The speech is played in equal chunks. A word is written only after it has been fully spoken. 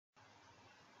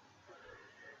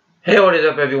Hey, what is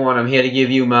up, everyone? I'm here to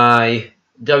give you my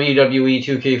WWE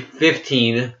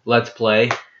 2K15 Let's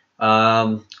Play.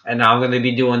 And now I'm going to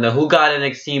be doing the Who Got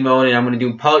NXT mode, and I'm going to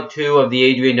do part 2 of the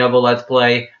Adrian Neville Let's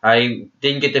Play. I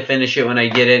didn't get to finish it when I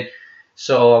did it,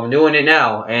 so I'm doing it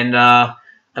now. And I'm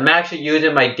actually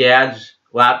using my dad's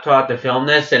laptop to film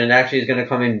this, and it actually is going to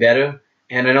come in better.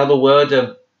 And I know the words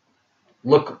have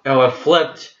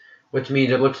flipped, which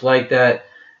means it looks like that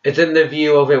it's in the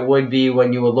view of it would be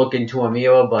when you would look into a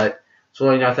mirror, but there's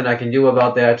really nothing I can do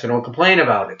about that, so don't complain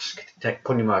about it,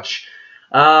 pretty much.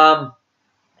 I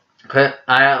left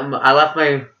I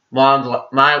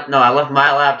left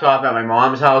my laptop at my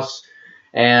mom's house,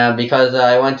 and because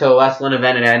I went to a wrestling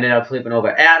event and I ended up sleeping over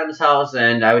at Adam's house,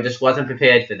 and I just wasn't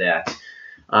prepared for that.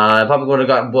 I probably would have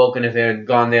gotten broken if it had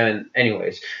gone there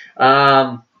anyways.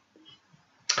 So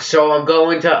I'm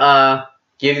going to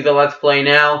give you the Let's Play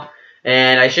now.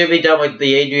 And I should be done with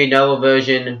the Adrian Neville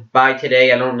version by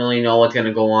today. I don't really know what's going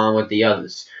to go on with the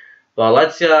others. But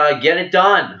let's get it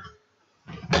done.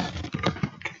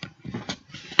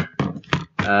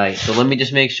 Alright, so let me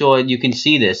just make sure you can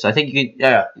see this. I think you can,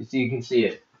 yeah, you can see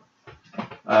it.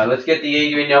 Let's get the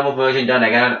Adrian Neville version done.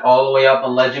 I got it all the way up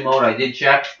on legend mode. I did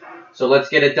check. So let's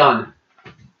get it done.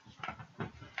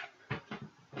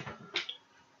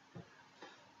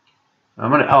 I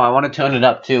want to turn it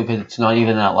up too because it's not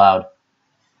even that loud.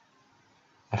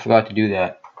 I forgot to do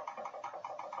that.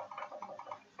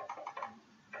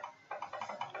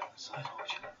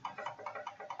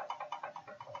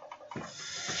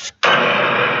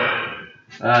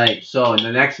 Alright, so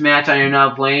the next match I am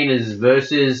now playing is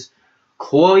versus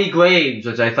Corey Graves,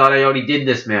 which I thought I already did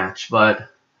this match, but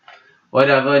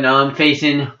whatever. Now I'm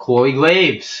facing Corey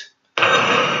Graves.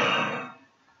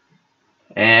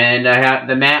 And I have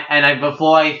the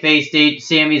before I faced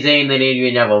Sami Zayn, then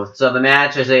Adrian Neville. So the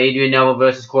match is Adrian Neville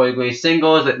versus Corey Graves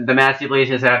singles. The match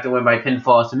stipulation is I have to win by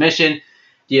pinfall submission.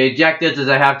 The objectives is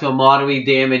I have to moderately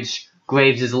damage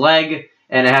Graves' leg,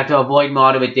 and I have to avoid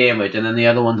moderate damage. And then the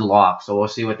other one's locked. So we'll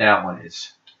see what that one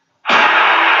is. The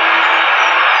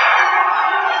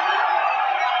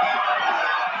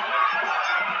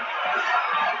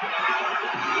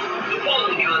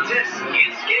following contest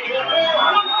is scheduled for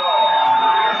one fall.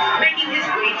 Making his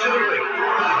way to the ring,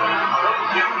 from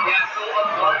Newcastle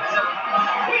upon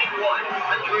Tyne, weighing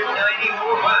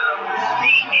 194 pounds,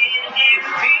 the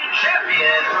NXT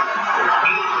champion,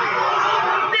 Adrian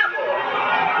Neville.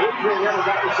 Adrian Neville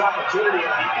got this opportunity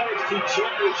at the NXT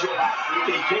championship last week,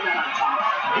 and he came out on top.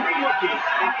 You're looking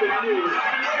at the new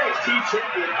NXT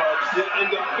champion, folks, and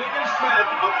the biggest match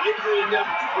of Adrian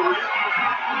Neville's career.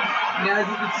 Now, as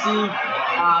you can see,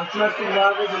 Justin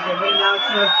Lovers is the ring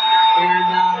announcer,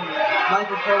 and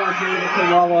Michael Cole is here to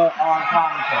lower on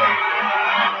commentary.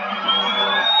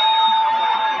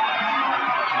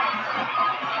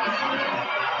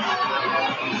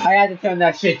 I had to turn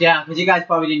that shit down because you guys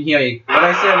probably didn't hear it. What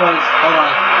I said was, hold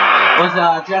on,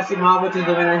 was Justin Roberts is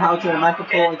the ring announcer, and Michael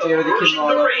Cole and Jerry the King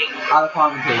Lawler are the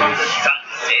commentators.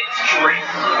 Straight,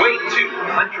 weighing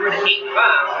 208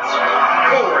 pounds,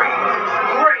 Corey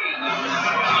Graves.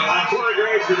 Corey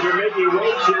Graves has been making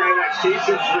waves here in NXT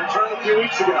since his return a few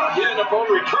weeks ago. Yeah, and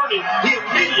upon returning, he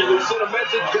immediately sent a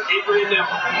message to Adrian Neville,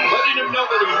 letting him know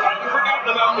that he hadn't forgotten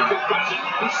about the concussion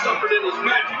he suffered in his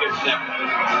match against Neville.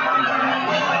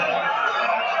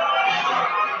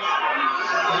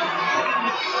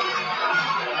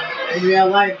 In real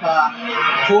life,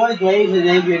 Corey Graves and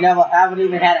Adrian Neville haven't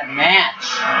even had a match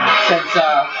since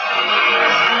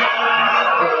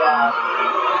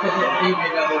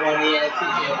Adrian Neville won the NXT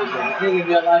championship. I think in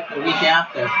real life, the week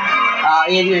after,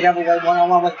 Adrian Neville won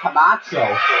one-on-one with Camacho,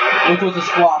 which was a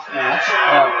squash match.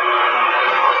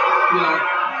 You know,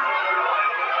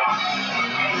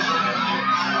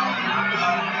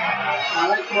 I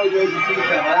like Corey Graves and Super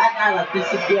but that guy like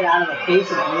disappeared out of the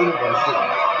face of the universe.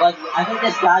 Like, I think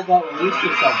this guy got released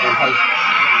or something because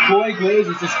Corey Graves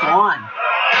is just gone.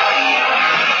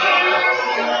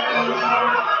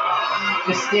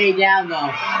 Just stay down though.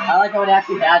 I like how it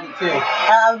actually happened too.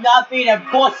 I'm not being a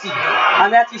pussy.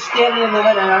 I'm actually standing in the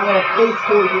middle and I'm gonna face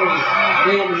Corey Graves.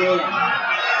 Man to man.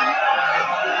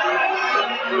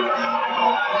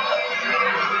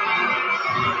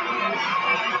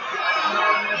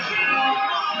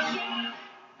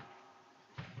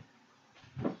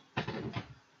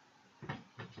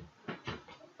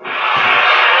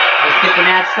 Get the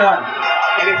match done.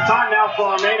 And it's time now for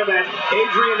our main event,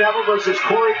 Adrian Neville versus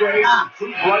Corey Graves. I'm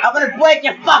gonna break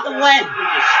your fucking leg! They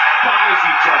despise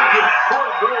each other.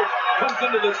 Corey Graves comes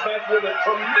into this match with a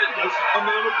tremendous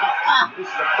amount of power. This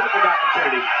is a perfect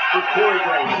opportunity for Corey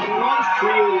Graves. He loves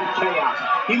creating chaos.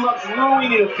 He loves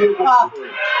ruining a field goal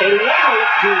career. And one way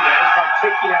of doing that is by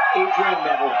taking out Adrian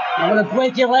Neville. I'm gonna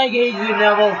break your leg, Adrian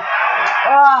Neville.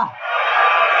 Ah!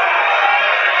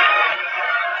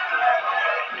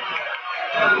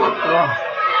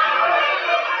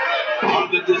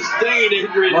 The disdain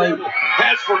Adrian Neville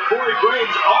has for Corey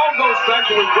Graves all goes back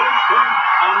to when Graves turned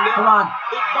on Neville. Come on.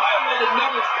 It violated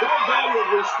Neville's core value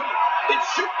of respect. It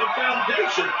shook the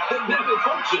foundation that Neville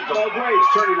functions on. Graves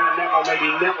turning on Neville may be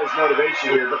Neville's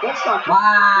motivation here, but let's not Wow!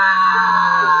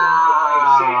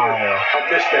 of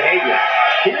misbehavior.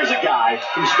 Here's a guy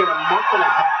who spent a month and a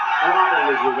half plotting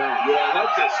his revenge. Yeah,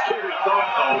 that's a scary thought,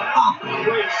 though.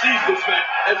 Graves sees this match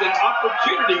as an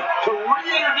opportunity to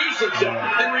reintroduce himself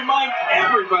and remind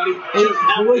everybody just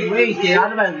how Boy, Graves, get out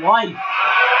of my life.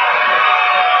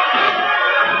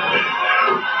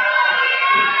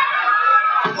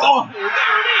 Oh, there it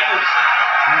is.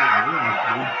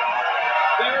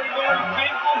 Very, very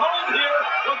painful hold here.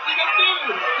 What's he gonna do?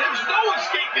 There's no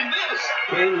escaping this.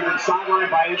 Okay, you've been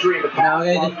sidelined by injury in the past. Now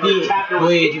we're gonna defeat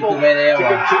Graves with the red arrow. To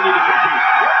continue to compete.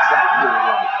 What's that doing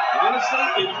like? Honestly,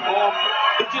 it's awful.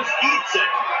 It just eats it.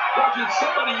 Watching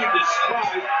somebody you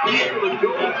despise be able to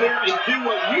go out there and do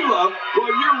what you love while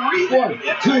you're reading your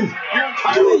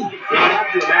entire life. You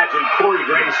have to imagine Corey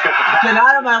Graves got the Get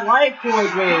out of my life, Corey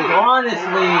Graves, honestly.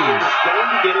 He's going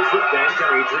to get his revenge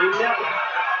on Adrian Neville.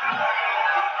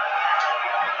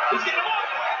 He's getting him up.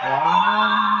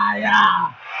 Ah,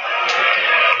 yeah.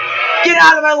 Get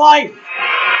out of my life.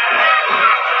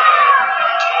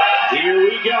 Here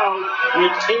we go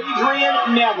with Adrian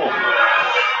Neville.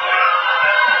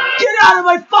 Get out of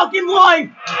my fucking life!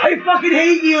 I fucking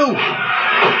hate you! Look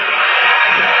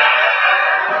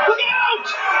out!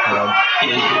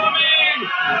 Incoming!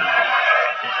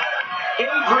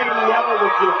 Adrian Neville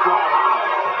with your fly high.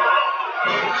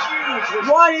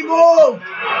 Why move?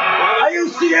 Are you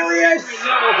serious? Adrian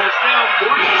Neville has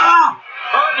now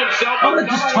earned himself I'm gonna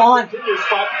just taunt.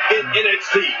 spot in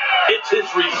NXT. It's his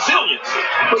resilience.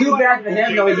 Too bad for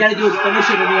him though, he's gotta do his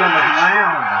finisher to me on the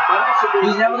ground.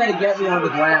 He's never gonna get me on the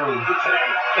ground.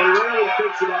 And rarely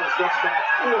thinks about his next match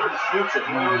or his future.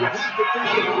 Well, you have to think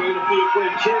that way to be a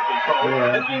great champion, Cole.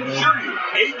 And I assure you,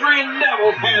 Adrian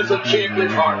Neville has a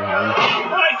champion's heart.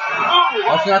 Right. Oh,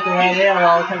 That's not the right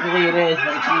arrow, technically it is,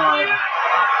 but it's not.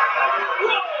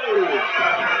 whoa.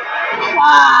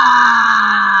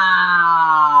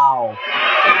 Wow!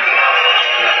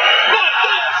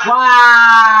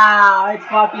 Wow! It's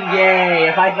fucking gay.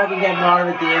 If I fucking get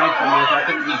moderate damage from this, I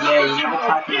think it'd be gay. You never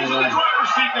touch me He's in the again.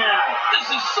 driver's seat now. This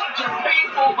is such a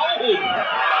painful hold.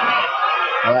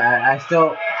 I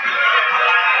still...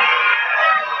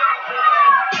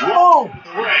 Whoa! It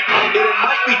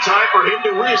might be time for him to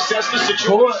reassess the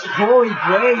situation. Corey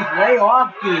Graves, lay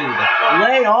off, dude.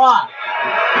 Lay off.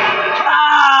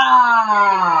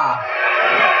 Ah!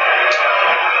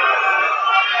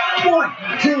 1,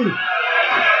 2.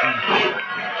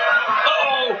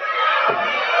 Uh-oh.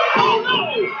 Oh,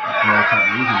 no. Yeah, I can't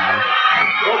lose him, man.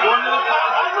 Oh, one to the top.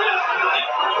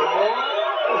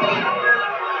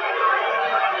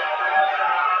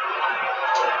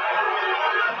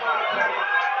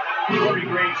 Corey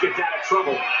Graves gets out of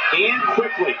trouble, and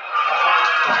quickly.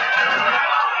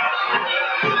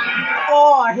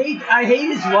 Oh, I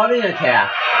hate his running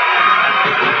attack.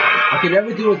 I can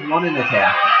never do his running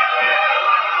attack.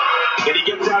 And he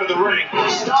gets out of the ring,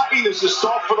 stopping this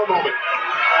assault for the moment.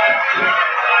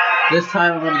 This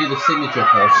time I'm gonna do the signature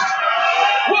first.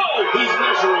 Whoa, he's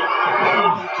measuring.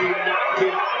 Do not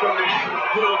get from me.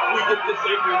 You know, if we get this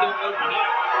Adrian Neville overnight,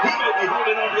 he may be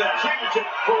holding on to that championship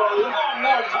for a long,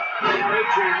 long time.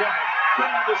 Adrian Neville,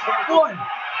 grab this back. 1,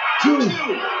 2.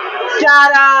 Got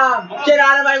him! Get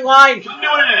out of my life! Come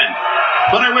to an end.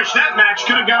 But I wish that match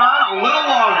could have gone on a little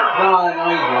longer. Oh,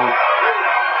 no, you won't.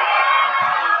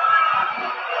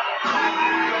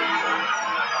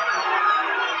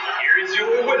 Here is your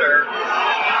winner,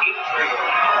 Adrian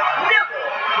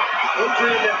Neville.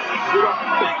 Adrian Neville with a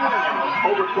big win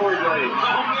over Corey Graves.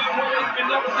 Oh, man, well, Adrian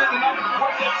Neville did an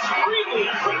quite extremely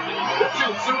impressive. This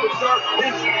young superstar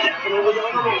is definitely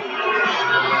on the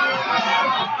road.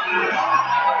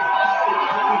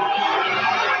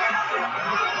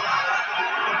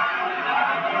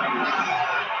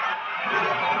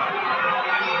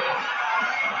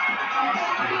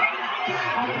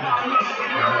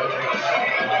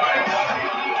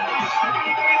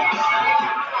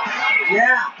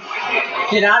 Yeah.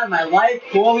 Get out of my life,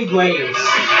 Corey Graves.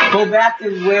 Go back to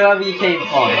wherever you came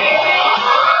from.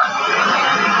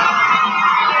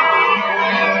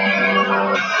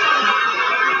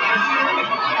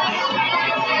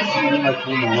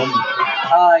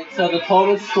 Alright, so the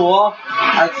total score,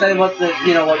 I'd say what you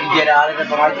get out of it,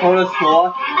 but my total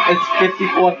score is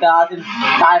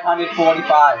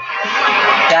 54,545.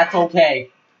 That's okay.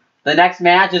 The next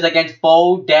match is against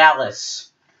Bo Dallas.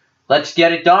 Let's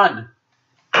get it done.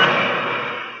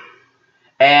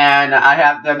 And I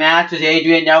have the match is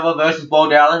Adrian Neville versus Bo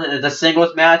Dallas. It's a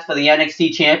singles match for the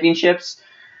NXT championships.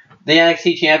 The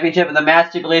NXT championship, and the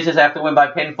match stipulations I have to win by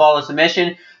pinfall or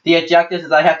submission. The objective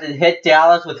is I have to hit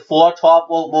Dallas with 4 top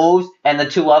rope moves, and the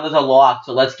 2 others are locked.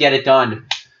 So let's get it done.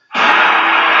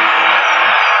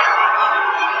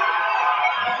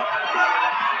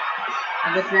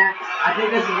 And this match, I think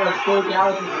this is where Bo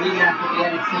Dallas is rematch for the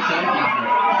NXT championship.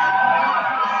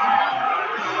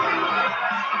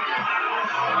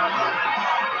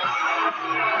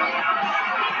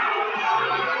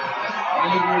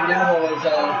 Adrian Neville is,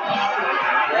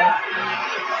 yeah,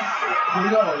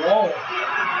 he's on a roll.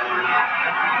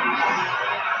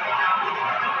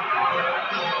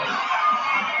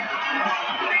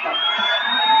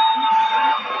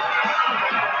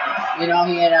 You know,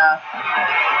 he had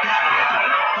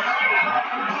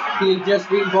just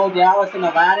beat Bo Dallas in the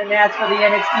ladder match for the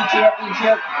NXT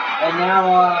championship, and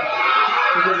now,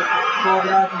 Bo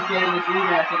Dallas is getting his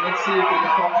rematch, and let's see if he can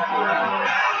pull off the win.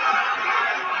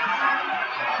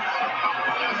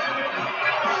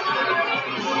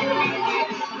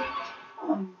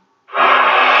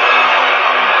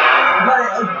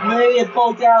 Maybe if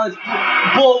Bo Dallas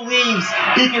believes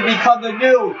he can become the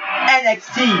new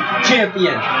NXT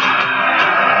champion.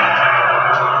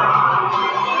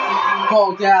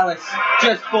 Bo Dallas,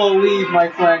 just believe, my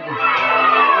friend.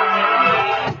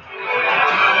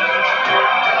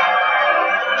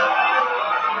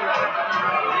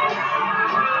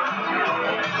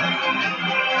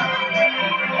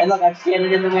 And look, I'm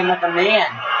standing in the ring like a man.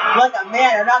 Like a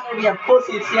man. I'm not going to be a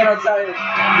pussy and stand outside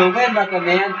the ring like a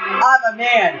man. I'm a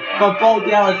man. But Bo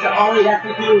Dallas, all he has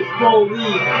to do is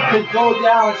believe. Because Bo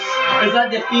Dallas is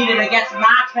undefeated against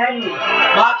Mark Henry.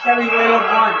 Mark Henry would have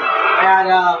won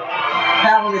at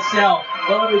Hell in a Cell.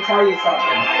 But let me tell you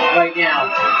something right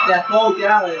now. That Bo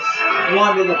Dallas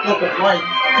won in the Book of Life.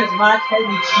 Because Mark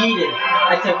Henry cheated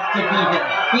to beat him.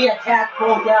 He attacked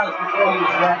Bo Dallas before he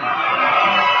was ready.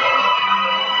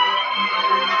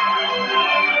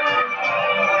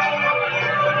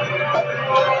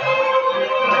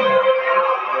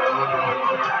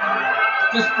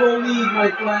 Just believe, my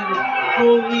friend.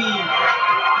 Believe.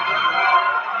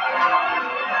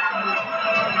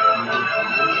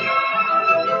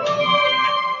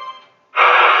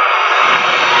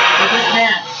 So this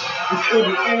match is for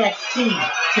the NXT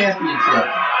Championship.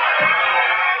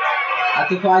 I'm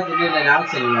surprised they didn't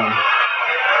announce anyone.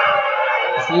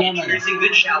 Introducing the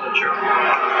challenger.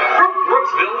 From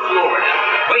Brooksville, Florida,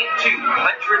 weighing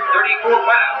 234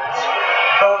 pounds.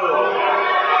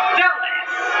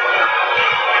 Dallas.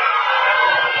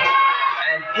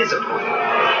 And his opponent.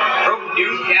 From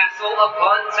Newcastle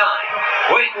upon Tyne,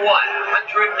 weighing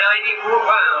 194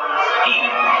 pounds. He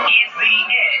is the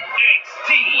NXT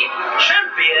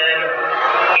champion,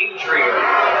 Adrian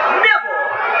Neville.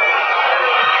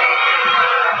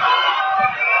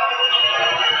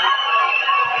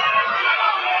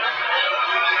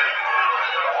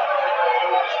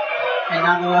 And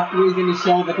now the referee's going to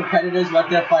show the competitors what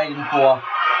they're fighting for.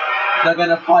 They're going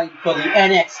to fight for the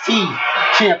NXT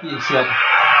Championship.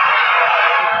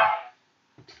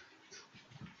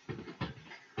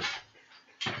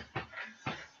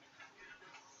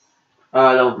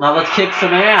 Now let's kick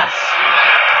some ass.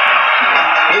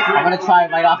 I'm going to try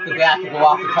right off the bat to go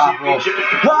off the top rope.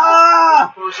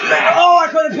 Ah! Oh, I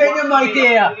could have pinned him right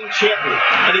there.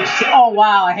 Oh,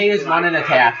 wow, I hate his running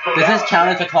attack. Does this count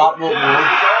as a top rope move?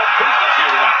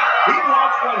 He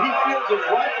wants what he feels is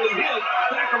rightfully his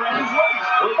back around his waist.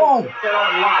 Oh!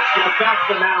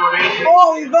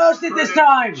 Oh, he reversed it this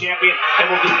time! Champion and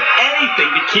will do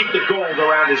anything to keep the gold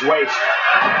around his waist.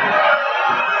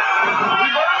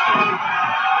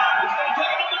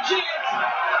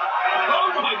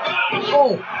 Oh my gosh!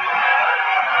 Oh!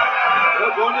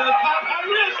 They're going to the top high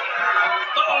wrist.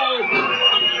 Oh!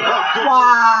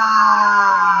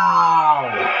 Wow!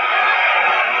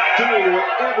 Doing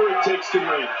whatever it takes to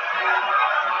win.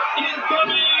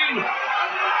 Incoming!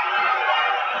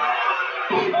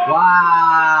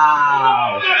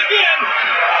 Wow! Again!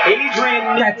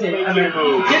 Adrian That's it. Neville making a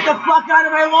move. Get the fuck out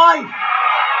of my life!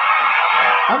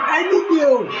 I'm ending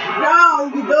you! No,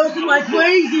 you're reversing like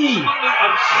crazy!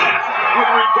 Obsessed with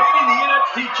regaining the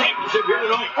NXT Championship here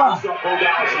tonight. I saw Bo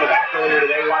Dallas in the back earlier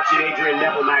today watching Adrian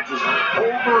Neville matches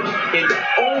over and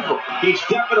over. He's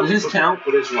definitely Does this count?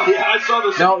 for this one. Yeah, I saw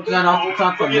this. No, it's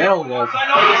not from middle rope. I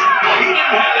noticed he didn't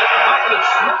have it up permanent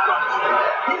smirk on his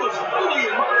face. He was fully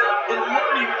immersed in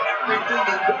learning everything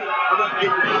he could about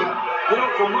Adrian Neville. You know,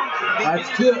 for months, That's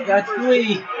two. That's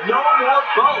three. No more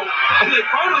Bo. And they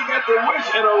finally got their wish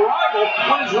at a rival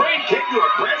when his reign came to a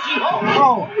crashing halt.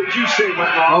 Oh. What would you say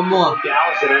went wrong One more. with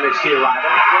Dallas at NXT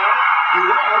arrival? Well, he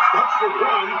lost, that's for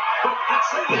one, but let's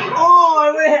say that. Oh,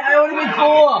 I would have been 4.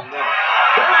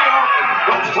 Very often,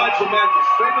 those types of matches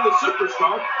favor the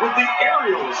superstar with the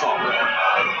aerial assault.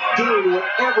 Doing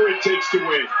whatever it takes to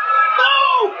win.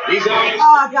 No! He's out.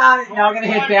 Oh, got it. Now I'm going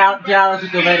to hit Dallas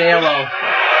with the red arrow.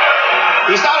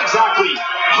 He's not exactly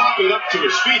hopping up to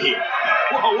his feet here.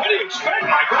 Well, what do you expect,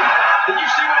 Michael? Did you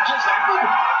see what just happened?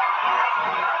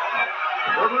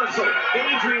 Reversal.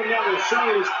 Adrian Neville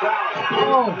showing his prowess.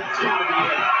 Oh. That's got to be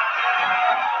it.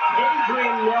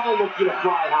 Adrian Neville looking to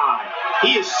fly high.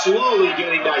 He is slowly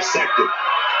getting dissected.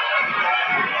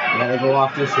 Gotta go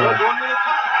off this way.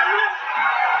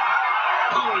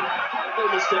 Horrible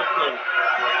mistake there.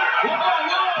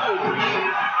 Whoa!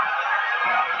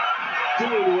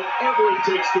 Doing whatever it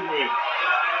takes to win.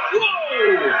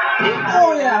 Whoa!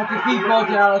 Oh yeah, defeat Bo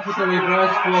Dallas with a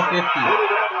reverse 450.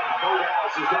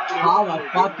 How the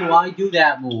fuck do I do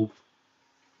that move?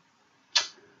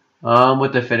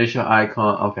 With the finisher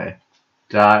icon. Okay.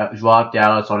 Drop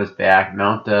Dallas on his back.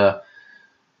 Mount the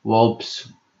rope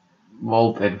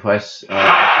and press.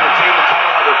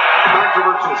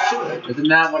 Isn't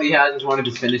that what he has as one of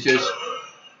his finishers?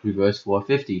 Reverse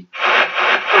 450.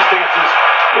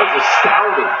 Was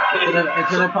astounding.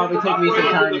 It's gonna probably take me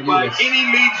some time to do this. Any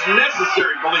means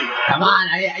necessary, believe. Come on,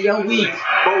 you're weak.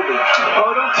 Bully.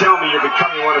 Oh, don't tell me you're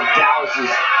becoming one of Dallas's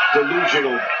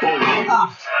delusional bullies.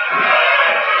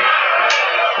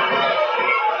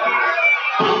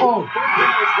 Oh.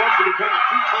 Dallas wants to become a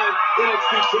two-time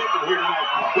NXT champion here tonight.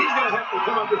 He's going to have to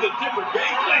come up with a different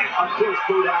game plan. Of course,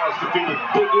 Bo Dallas defeated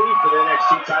Big E for the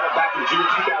NXT title back in June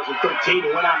 2013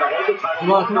 and went on to hold the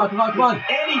title. Come on.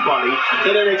 Anybody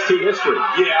in NXT history.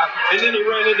 Yeah, and then he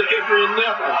ran into Adrian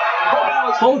Neville.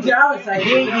 Bo Dallas, I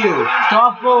hate you.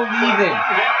 Stop believing.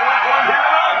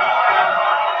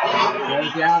 Bo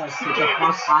Dallas, get the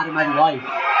fuck out of my life.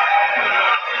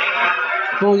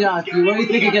 Bo Dallas, you really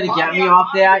think you're gonna get me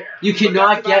off that? You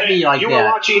cannot get me like that. You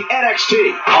are watching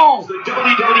NXT. Oh! The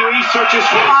WWE searches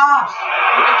for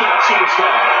breakout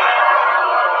superstar.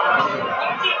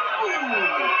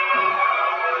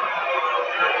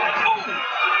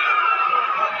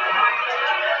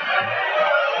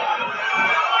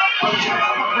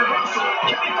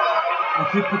 I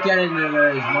keep forgetting that there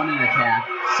is running attack.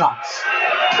 Sucks.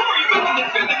 How are you even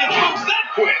defending against that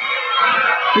quick?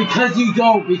 Because you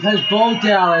don't. Because Bo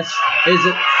Dallas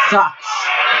sucks.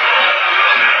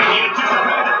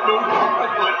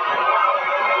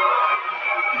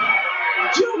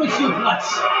 German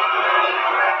suplex.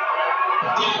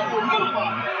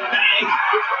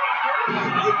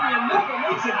 Adrian Neville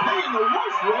makes it pay in the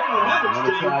worst way on that. I'm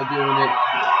gonna try doing it.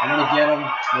 I'm gonna get him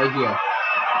right here.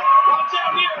 Watch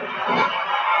out here.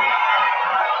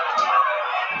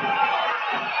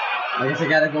 I guess I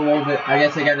gotta go over it. I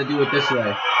guess I gotta do it this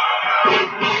way.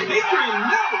 Adrian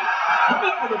Neville coming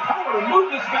up with the power to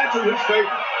move this match in his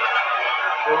favor.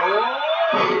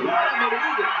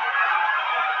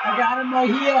 I got him right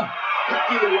here.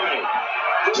 Either way.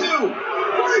 2.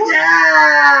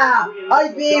 Yeah!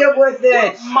 I beat him with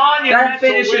it. That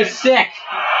finish is sick.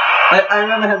 I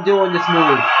remember him doing this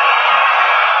move.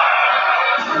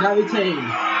 And I retain.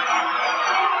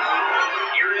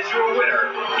 Here is your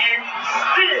winner, and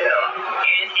still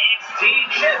NXT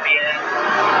champion,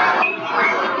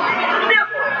 Adrian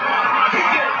Neville.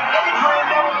 Adrian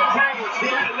Neville retains.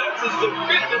 Yeah, that's as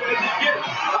definitive as he gets.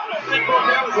 I don't think Bo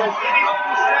Dallas has any leg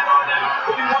to stand on now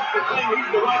if he wants to claim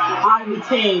he's the right one. I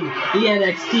retain the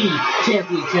NXT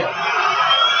championship.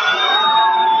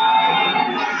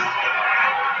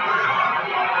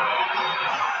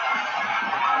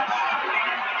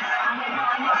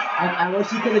 I wish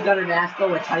he could have done an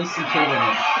Astro with Tyson Kidd in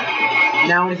it.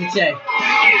 Now what does it say?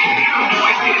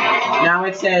 Now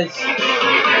it says,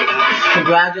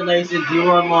 congratulations,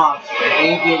 you unlocked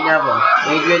Adrian Neville.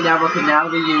 Adrian Neville can now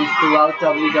be used throughout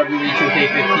WWE 2K15.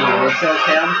 And it shows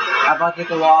him about to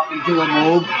go off and do a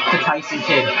move to Tyson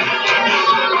Kidd.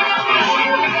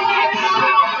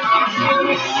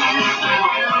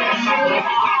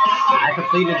 I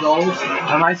completed those,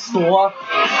 and my score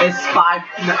is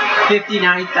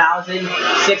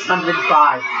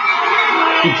 59,605.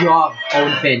 Good job,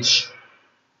 Owen Finch.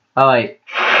 Alright.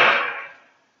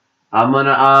 I'm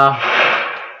gonna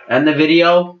end the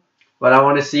video, but I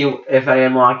want to see if I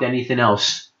unlocked anything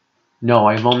else. No,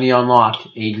 I've only unlocked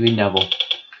Adrian Neville.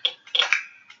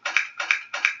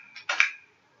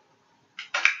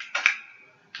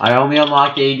 I only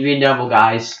unlocked Adrian Neville,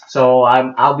 guys. So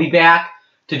I'll be back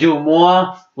to do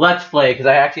more Let's Play because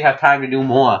I actually have time to do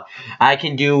more. I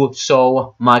can do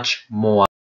so much more.